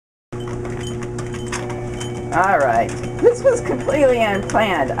Alright, this was completely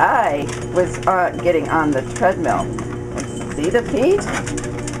unplanned. I was getting on the treadmill. And see the feet?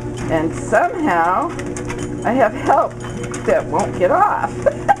 And somehow I have help that won't get off.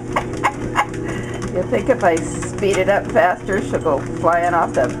 You think if I speed it up faster, she'll go flying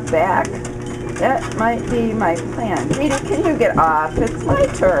off the back? That might be my plan. DeeDee, can you get off? It's my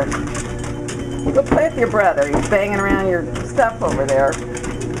turn. Go play with your brother. He's banging around your stuff over there.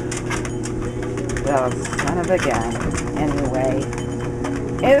 Oh, son of a gun. Anyway,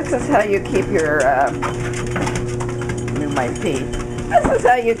 this is how you keep your, move my feet. This is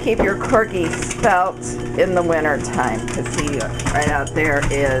how you keep your Corgi spelt in the winter time. Because see, right out there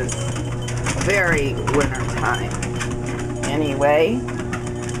is very winter time. Anyway,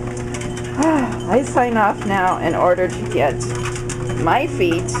 I sign off now in order to get my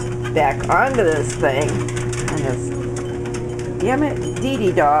feet back onto this thing. And this, damn it,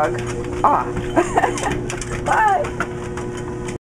 DeeDee dog off. Bye.